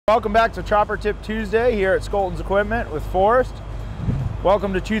Welcome back to Chopper Tip Tuesday here at Skolton's Equipment with Forrest.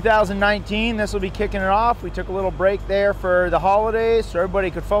 Welcome to 2019. This will be kicking it off. We took a little break there for the holidays so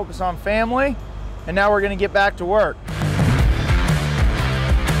everybody could focus on family, and now we're going to get back to work.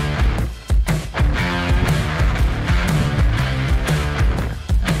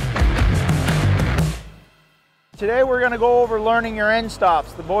 Today we're going to go over learning your end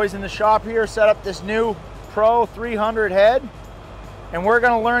stops. The boys in the shop here set up this new PU300 head, and we're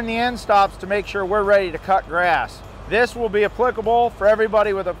going to learn the end stops to make sure we're ready to cut grass. This will be applicable for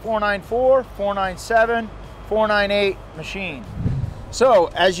everybody with a 494, 497, 498 machine. So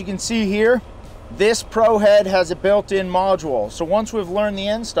as you can see here, this Pro head has a built-in module. So once we've learned the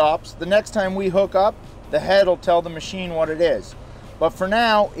end stops, the next time we hook up, the head will tell the machine what it is. But for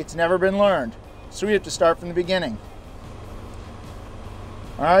now, it's never been learned. So we have to start from the beginning.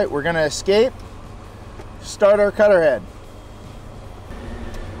 All right, we're going to escape, start our cutter head.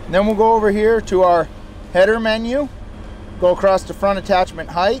 And then we'll go over here to our header menu, go across to front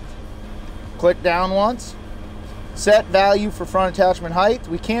attachment height, click down once, set value for front attachment height.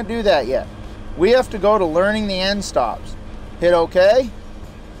 We can't do that yet. We have to go to learning the end stops. Hit OK.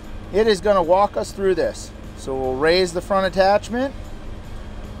 It is going to walk us through this. So we'll raise the front attachment.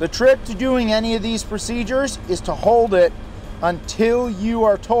 The trick to doing any of these procedures is to hold it until you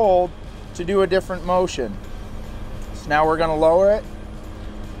are told to do a different motion. So now we're going to lower it.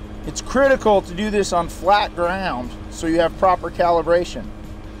 It's critical to do this on flat ground so you have proper calibration.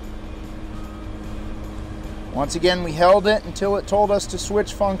 Once again, we held it until it told us to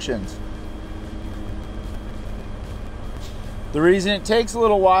switch functions. The reason it takes a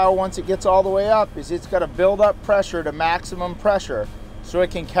little while once it gets all the way up is it's got to build up pressure to maximum pressure so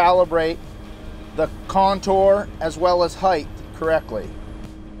it can calibrate the contour as well as height correctly.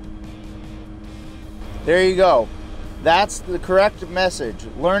 There you go. That's the correct message.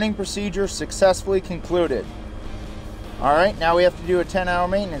 Learning procedure successfully concluded. All right, now we have to do a 10-hour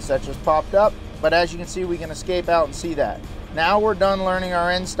maintenance that just popped up, but as you can see, we can escape out and see that. Now we're done learning our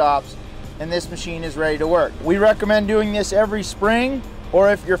end stops and this machine is ready to work. We recommend doing this every spring,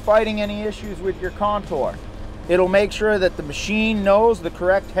 or if you're fighting any issues with your contour. It'll make sure that the machine knows the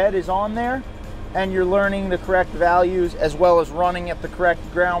correct head is on there and you're learning the correct values as well as running at the correct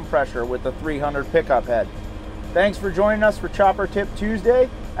ground pressure with the 300 pickup head. Thanks for joining us for Chopper Tip Tuesday.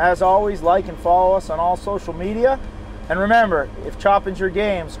 As always, like and follow us on all social media. And remember, if chopping's your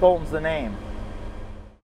game, Skolton's the name.